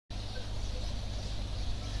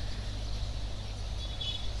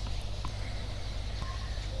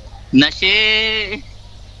नशे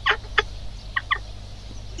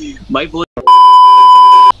भाई बोल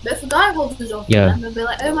If a guy holds his off, Yeah. I'm gonna be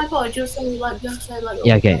like, oh my god, you're so like,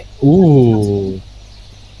 Yeah, okay. Ooh.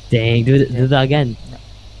 Dang, do that again.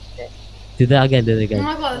 Do that again, do it Oh again.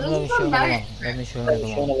 my god, Let me show another one. Let me show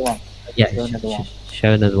another one. Yeah,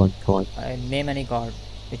 show another one. Come on. Name any card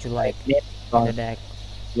which you like in the deck.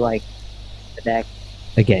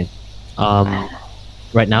 Again.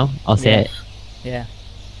 Right now, I'll say it. Yeah.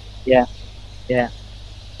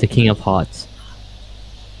 The King of Hearts.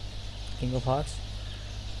 King of Hearts.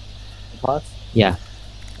 Yeah.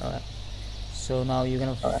 Alright. So now you're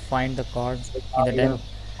gonna find the cards in the deck.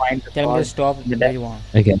 Tell me to stop where you want.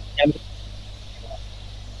 Okay.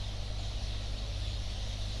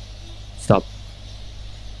 Stop.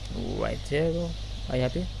 Right there. Go. Are you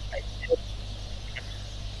happy?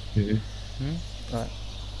 Alright.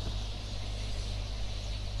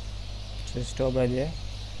 So stop right there.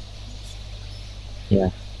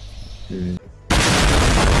 Yeah.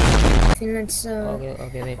 Let's,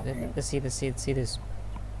 Okay, wait. Let's see this.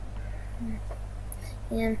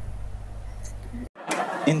 yeah.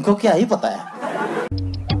 इनको क्या ही पता है?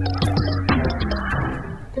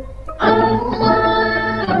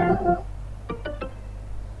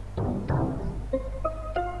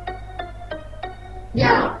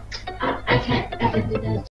 Yeah, I can do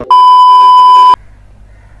that.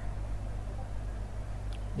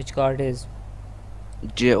 Which card is?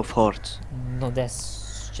 J of Hearts. No, that's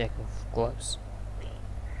Jack of Clubs.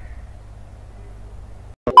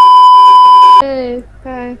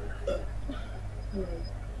 Okay.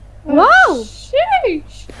 Wow!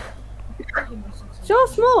 Sheesh! So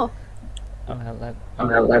small.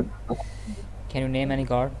 Can you name any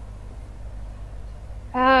card?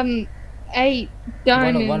 8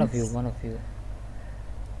 diamonds. One of you.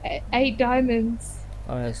 8 diamonds.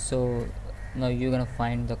 Alright, so now you're gonna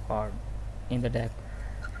find the card in the deck.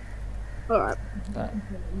 Alright.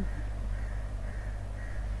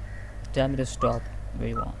 Tell me to stop where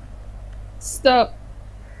you want. Stop.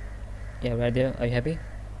 Yeah, right there. Are you happy?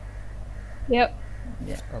 Yep.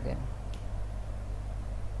 Yeah, okay.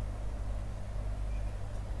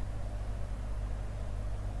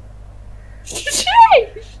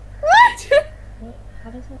 Sheesh! What? How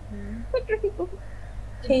does that mean?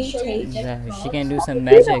 Yeah, she can do some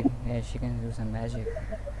magic. Yeah, she can do some magic.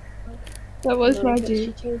 That was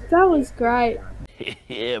magic. That was great.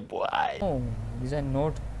 Yeah, boy. Oh, these are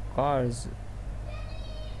not cards.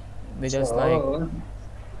 They just like.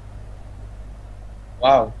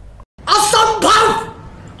 Wow.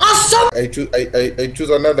 I choose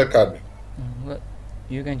another card. What?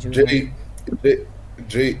 You can choose.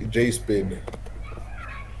 J spade.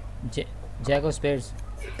 Jack of Spades.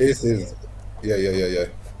 Ace is. Yeah.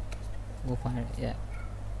 Go find it. Yeah.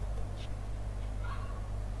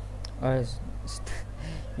 Alright.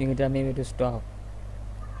 You can tell me where to stop.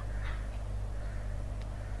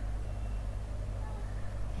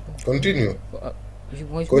 Continue.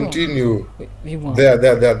 Which Continue. one? Which one?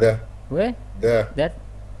 There. Where? There. That?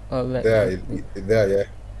 Oh, like, There, yeah.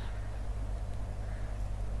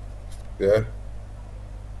 Yeah.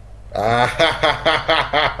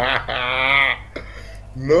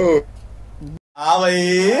 No. हाँ भाई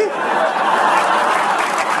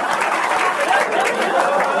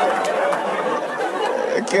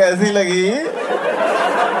कैसी लगी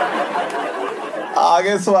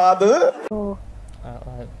आगे स्वाद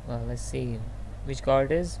let's see. Which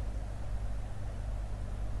card is?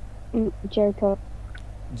 Jacob.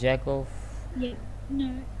 Jack of. Yeah, no,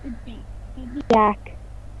 Jack.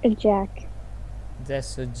 Jack.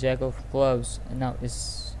 That's a Jack of Clubs. Now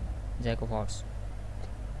it's Jack of Hearts.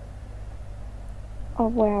 Oh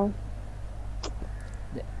wow.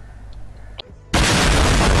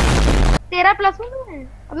 तेरा plus one है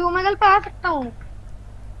अभी Omegle पे आ सकता हूँ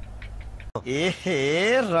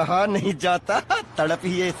रहा नहीं जाता तड़प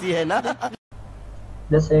ही ऐसी है ना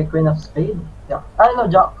Let's say Queen of Spade. Yeah, I know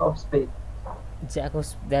Jack of Spade.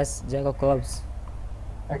 That's Jack of Clubs.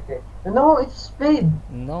 Okay. No, it's Spade.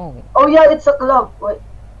 No. Oh yeah, it's a club. Wait.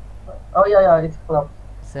 Oh yeah, it's a club.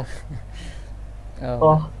 So,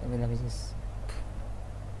 Oh. let me just.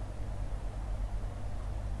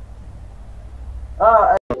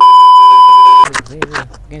 Wait.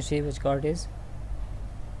 Can you see which card is?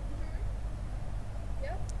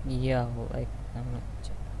 Yeah, like I'm not.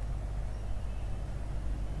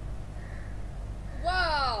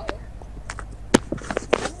 Wow.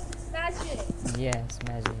 Magic. Yes,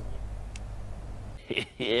 magic.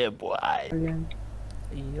 Yeah, boy.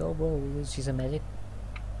 Yo, bro, you see some magic?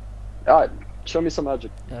 Show me some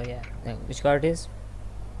magic. Oh yeah. Which card is?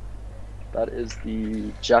 That is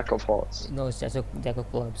the Jack of Hearts. No, it's Jack of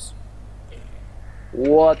Clubs.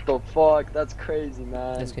 What the fuck? That's crazy,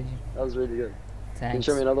 man. That's crazy. That was really good. Can you Thanks.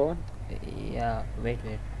 show me another one? Yeah, wait.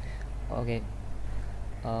 Okay.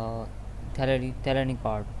 Tell any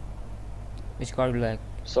card. Which card do you like?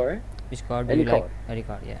 Sorry? Which card do Any you like? card. Any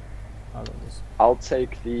card, yeah. Out of this. I'll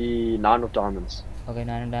take the 9 of diamonds. Okay,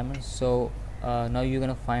 9 of diamonds. So now you're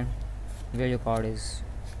gonna find where your card is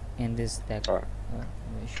in this deck. Alright.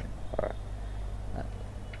 Alright.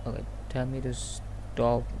 Okay, tell me to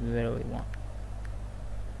stop wherever you want.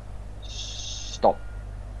 Stop.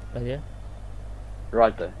 Right there?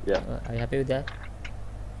 Right there, yeah. Are you happy with that?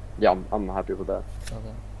 Yeah, I'm happy with that.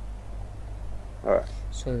 Okay. Alright.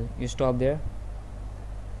 So you stop there.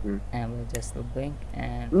 Hmm. And we'll just blink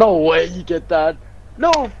and No way you get that!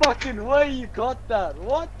 No fucking way you got that!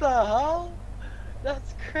 What the hell?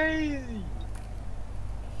 That's crazy!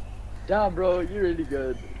 Damn, bro, you're really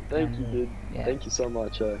good. Thank you, dude. yeah. Thank you so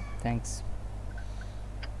much. Thanks.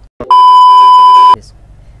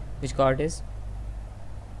 Which card is?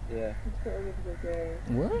 Yeah.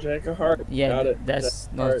 What? Jack of Hearts. Yeah, Got it. that's Jack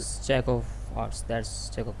of not Hearts. Jack of Hearts. That's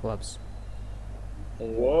Jack of Clubs.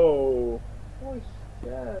 Whoa.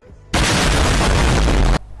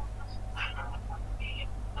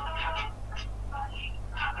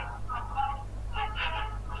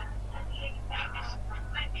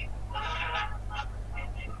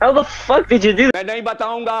 How the fuck did you do that? मैं नहीं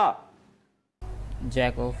बताऊंगा.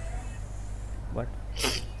 Jack of what?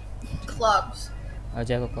 Clubs.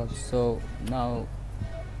 Jack of Clubs. So now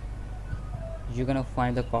you're gonna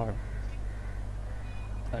find the card.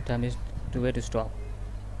 Tell me to where to stop.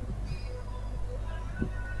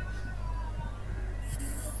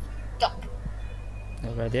 Stop.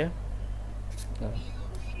 Right there. So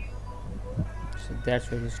that's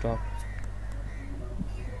where you stop.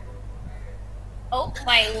 Oh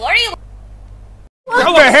my lordy.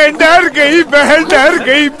 बहन डर गई, बहन डर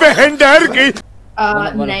गई, बहन डर गई.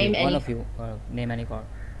 Name one any. of you. Name any card.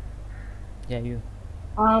 Yeah, you.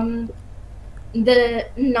 The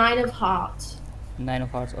 9 of Hearts. 9 of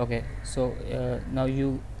Hearts. Okay. So now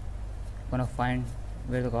you gonna find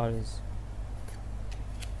where the card is.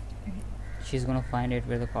 She's gonna find it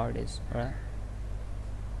where the card is. Alright.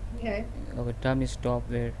 Okay. Okay. Tell me stop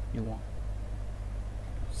where you want.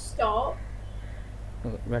 Stop.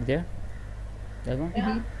 Okay, right there. That one.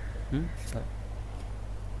 Yeah. Right.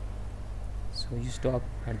 So you stop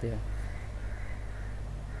right there.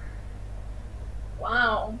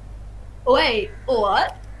 Wow. Wait,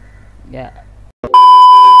 what? Yeah.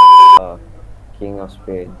 King of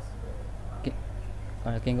Spades.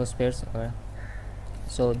 King of Spades. Alright.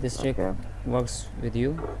 So this trick works with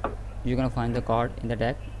you. You're gonna find the card in the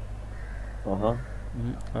deck.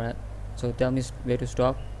 Alright. So tell me where to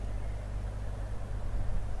stop.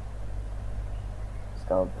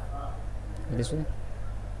 Stop. This way.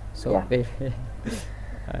 So Yeah. wait.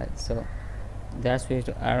 Alright. So that's where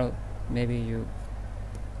to arrow. Maybe you.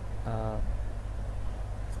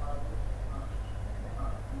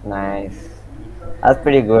 Nice. That's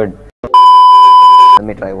pretty good. Let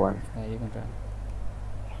me try one. You can try.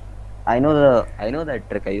 I know that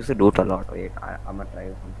trick. I used to do it a lot. Wait, I'm gonna try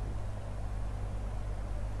something.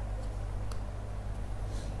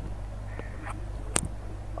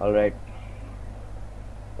 All right.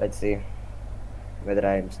 Let's see whether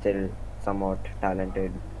I am still somewhat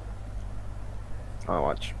talented. I'll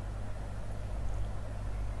watch.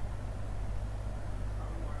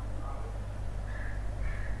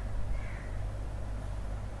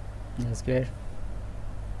 That's great.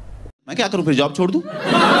 मैं क्या करूं फिर job छोड़ दूं?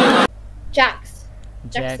 Jax.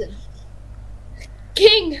 Jack. Jackson.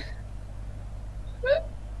 King.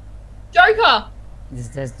 Joker. Is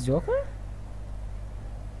that Joker?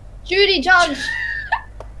 Judy Judge.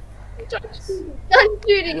 Judge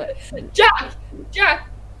Judy. Jack.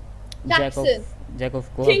 Jackson. Jack of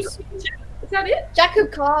King. Clubs. Is that it? Jack of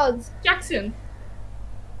Cards. Jackson.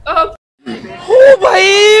 ओ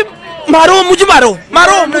भाई मारो मुझे मारो.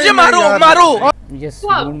 Yes,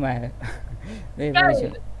 Club. ruined my head. Wait, Go.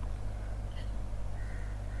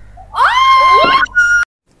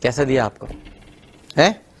 कैसा दिया आपको? है?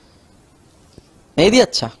 नहीं दिया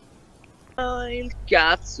अच्छा? Il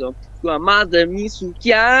cazzo, tua madre mi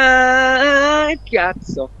succhia,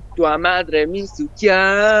 cazzo, tua madre mi succhia,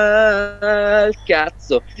 il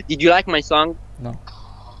cazzo. Did you like my song? No.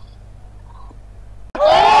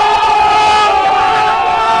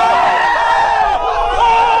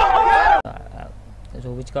 So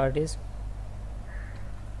which card is?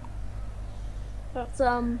 That's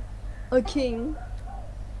a king.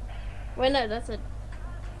 Wait, no, that's a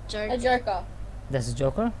joker. A Joker. That's a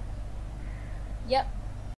Joker? Yep.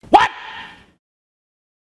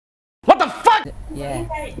 What the fuck? Yeah,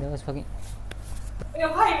 that was fucking. Oh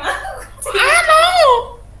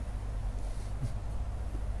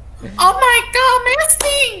my god,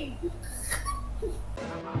 amazing!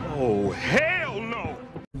 Oh, hell no!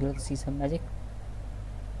 You want to see some magic?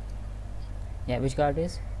 Yeah, which card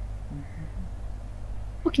is?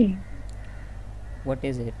 Okay. What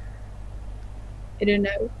is it? I don't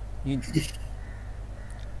know. You.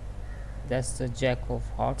 That's the Jack of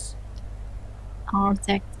Hearts. Oh,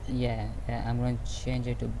 Jack. Yeah, I'm gonna change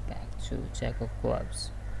it back to Jack of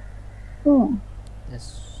Clubs. Oh.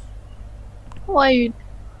 That's. Why?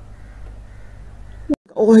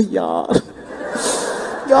 ओह यार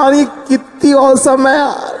यार ये कितनी awesome है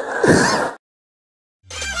यार